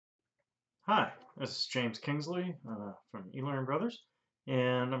Hi, this is James Kingsley from eLearning Brothers,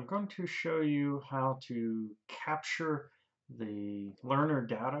 and I'm going to show you how to capture the learner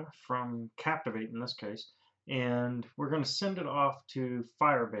data from Captivate in this case, and we're going to send it off to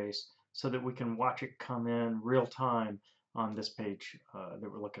Firebase so that we can watch it come in real time on this page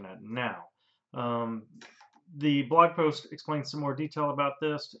that we're looking at now. Um, the blog post explains some more detail about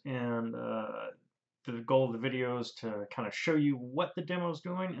this, and the goal of the video is to kind of show you what the demo is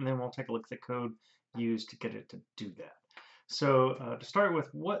doing, and then we'll take a look at the code used to get it to do that. So to start with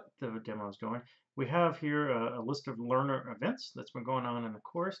what the demo is doing, we have here a list of learner events that's been going on in the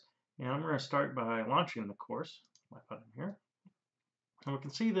course, and I'm going to start by launching the course. My button here. And we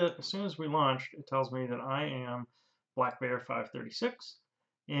can see that as soon as we launched, it tells me that I am Black Bear 536.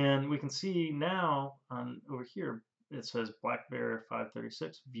 And we can see now over here, it says Black Bear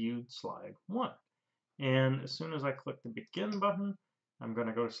 536 viewed slide 1. And as soon as I click the begin button, I'm going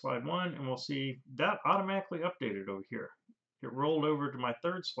to go to slide 1 and we'll see that automatically updated over here. It rolled over to my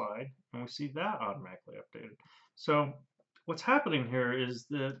third slide and we see that automatically updated. So what's happening here is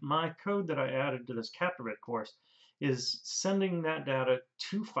that my code that I added to this Captivate course is sending that data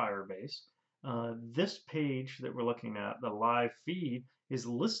to Firebase. This page that we're looking at, the live feed, is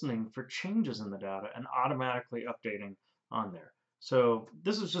listening for changes in the data and automatically updating on there. So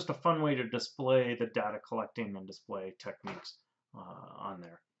this is just a fun way to display the data collecting and display techniques on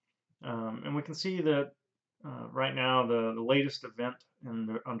there. And we can see that right now the latest event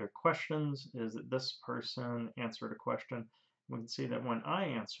under questions is that this person answered a question. We can see that when I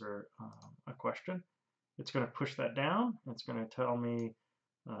answer a question, it's going to push that down. It's going to tell me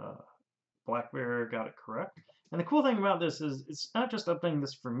Black Bear got it correct. And the cool thing about this is it's not just updating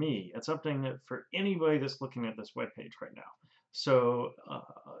this for me, it's updating it for anybody that's looking at this web page right now. So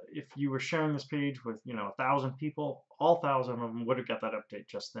if you were sharing this page with 1,000 people, all 1,000 of them would have got that update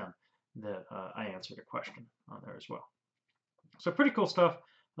just then that I answered a question on there as well. So pretty cool stuff.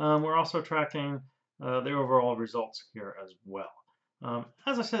 We're also tracking the overall results here as well.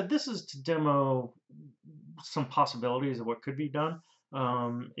 As I said, this is to demo some possibilities of what could be done.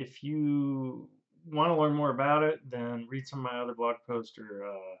 If you want to learn more about it, then read some of my other blog posts or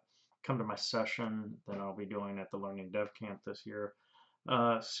come to my session that I'll be doing at the Learning Dev Camp this year.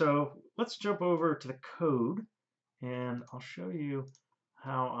 So let's jump over to the code and I'll show you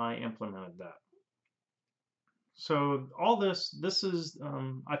how I implemented that. So all this is,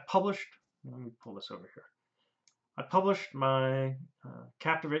 I published, let me pull this over here. I published my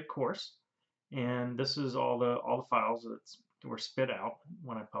Captivate course, and this is all the files that were spit out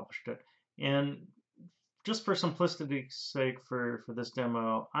when I published it. And just for simplicity's sake for this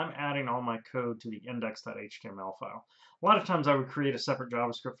demo, I'm adding all my code to the index.html file. A lot of times I would create a separate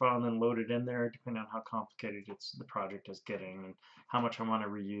JavaScript file and then load it in there depending on how complicated the project is getting and how much I want to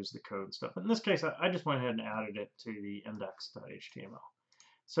reuse the code and stuff. But in this case, I just went ahead and added it to the index.html.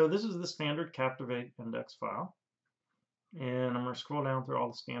 So this is the standard Captivate index file. And I'm going to scroll down through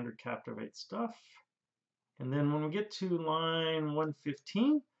all the standard Captivate stuff. And then when we get to line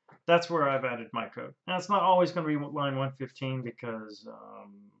 115, that's where I've added my code. Now, it's not always going to be line 115 because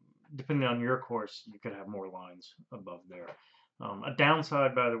depending on your course, you could have more lines above there. A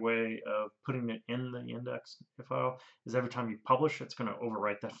downside, by the way, of putting it in the index file is every time you publish, it's going to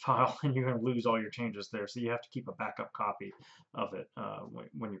overwrite that file and you're going to lose all your changes there. So you have to keep a backup copy of it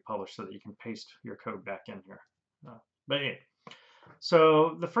when you publish so that you can paste your code back in here. But anyway,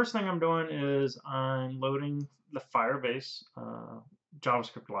 so the first thing I'm doing is I'm loading the Firebase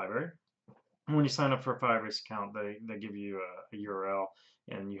JavaScript library. And when you sign up for a Firebase account, they give you a URL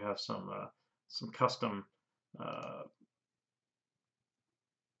and you have some custom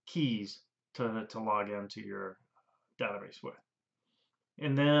keys to log into your database with.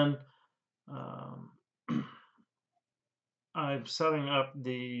 And then I'm setting up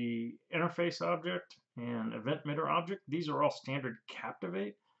the interface object and event emitter object. These are all standard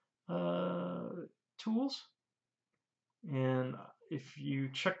Captivate tools. And if you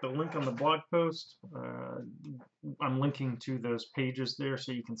check the link on the blog post, I'm linking to those pages there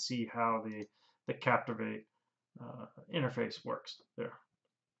so you can see how the Captivate interface works there.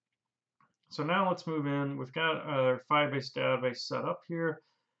 So now let's move in. We've got our Firebase database set up here,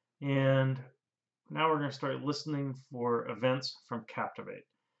 and now we're going to start listening for events from Captivate.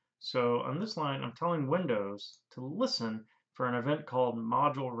 So on this line, I'm telling Windows to listen for an event called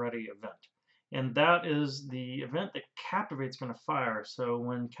Module Ready Event. And that is the event that Captivate's going to fire. So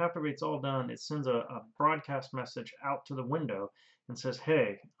when Captivate's all done, it sends a broadcast message out to the window and says,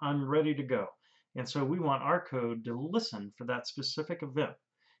 hey, I'm ready to go. And so we want our code to listen for that specific event.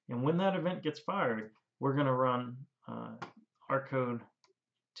 And when that event gets fired, we're going to run our code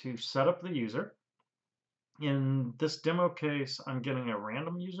to set up the user. In this demo case, I'm getting a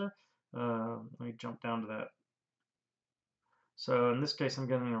random user. Let me jump down to that. So in this case, I'm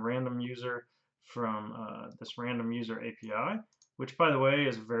getting a random user from this random user API, which, by the way,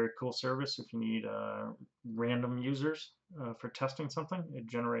 is a very cool service if you need random users for testing something. It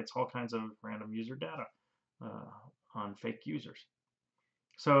generates all kinds of random user data on fake users.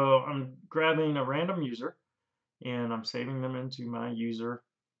 So I'm grabbing a random user and I'm saving them into my user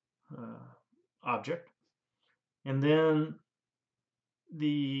object. And then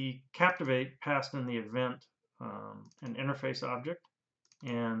the Captivate passed in the event an interface object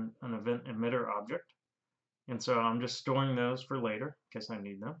and an event emitter object. And so I'm just storing those for later in case I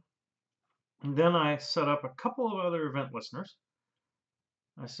need them. And then I set up a couple of other event listeners.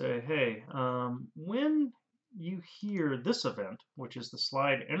 I say, hey, when you hear this event, which is the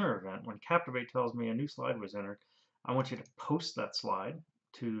slide enter event, when Captivate tells me a new slide was entered, I want you to post that slide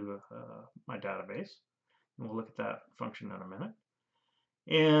to my database. And we'll look at that function in a minute.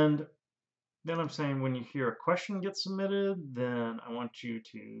 And then I'm saying when you hear a question get submitted, then I want you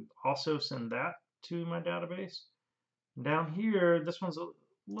to also send that to my database. And down here, this one's a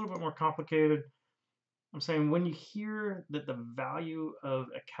little bit more complicated. I'm saying when you hear that the value of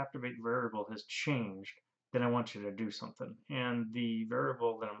a Captivate variable has changed, then I want you to do something. And the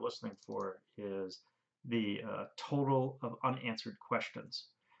variable that I'm listening for is the total of unanswered questions.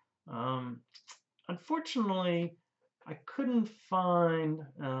 Unfortunately, I couldn't find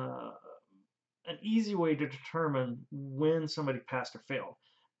an easy way to determine when somebody passed or failed,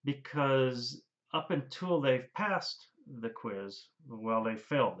 because up until they've passed the quiz, well, they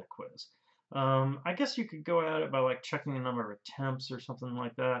failed the quiz. I guess you could go at it by like checking the number of attempts or something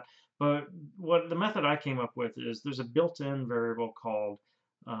like that. But what the method I came up with is there's a built-in variable called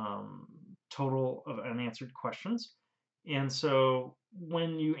total of unanswered questions. And so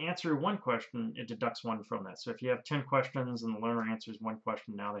when you answer one question, it deducts one from that. So if you have 10 questions and the learner answers one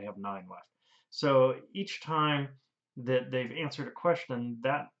question, now they have 9 left. So each time that they've answered a question,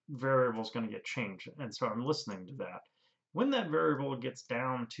 that variable is going to get changed. And so I'm listening to that. When that variable gets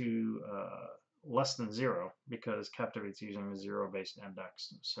down to less than 0, because Captivate's using a 0-based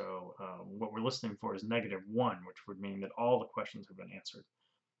index, so what we're listening for is -1, which would mean that all the questions have been answered.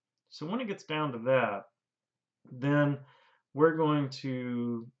 So when it gets down to that, then we're going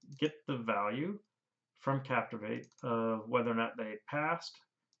to get the value from Captivate of whether or not they passed,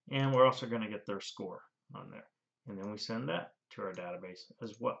 and we're also going to get their score on there. And then we send that to our database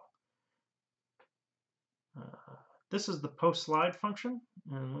as well. This is the post slide function,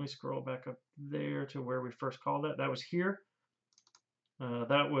 and let me scroll back up there to where we first called that. That was here.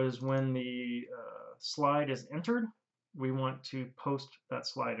 That was when the slide is entered. We want to post that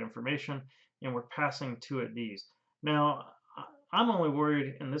slide information, and we're passing to it these. Now, I'm only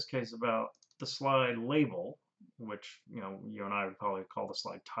worried in this case about the slide label, which you and I would probably call the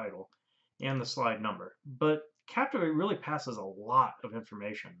slide title, and the slide number. But Captivate really passes a lot of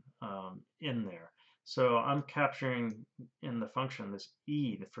information in there. So I'm capturing in the function this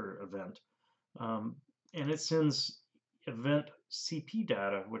E for event, and it sends event CP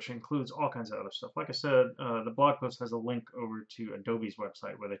data, which includes all kinds of other stuff. Like I said, the blog post has a link over to Adobe's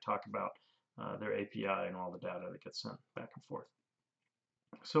website where they talk about their API and all the data that gets sent back and forth.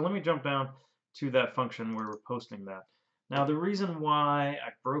 So let me jump down to that function where we're posting that. Now, the reason why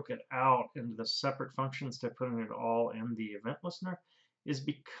I broke it out into the separate functions to putting it all in the event listener is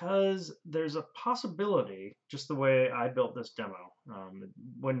because there's a possibility, just the way I built this demo, it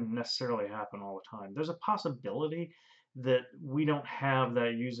wouldn't necessarily happen all the time. There's a possibility that we don't have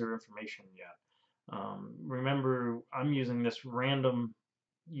that user information yet. Remember, I'm using this random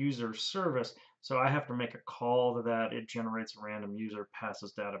user service, so I have to make a call to that. It generates a random user,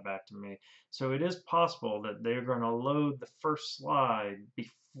 passes data back to me. So it is possible that they're going to load the first slide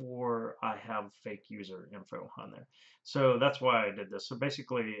before I have fake user info on there. So that's why I did this. So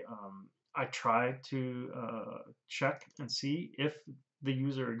basically, I tried to check and see if the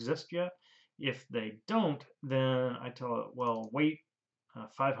user exists yet. If they don't, then I tell it, well, wait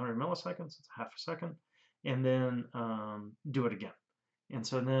 500 milliseconds, it's half a second, and then do it again. And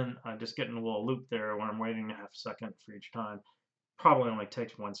so then I just get in a little loop there when I'm waiting a half a second for each time. Probably only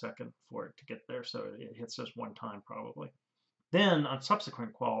takes 1 second for it to get there, so it hits us one time probably. Then on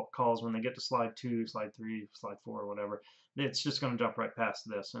subsequent calls, when they get to slide 2, slide 3, slide 4, or whatever, it's just going to jump right past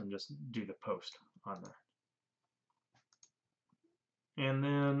this and just do the post on there. And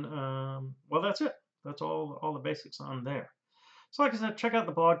then, well, that's it. That's all the basics on there. So like I said, check out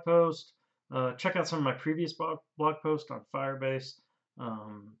the blog post. Check out some of my previous blog posts on Firebase.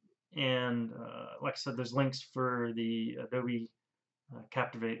 And like I said, there's links for the Adobe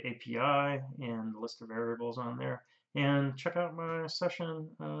Captivate API and the list of variables on there. And check out my session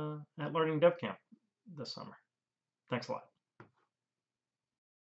at Learning Dev Camp this summer. Thanks a lot.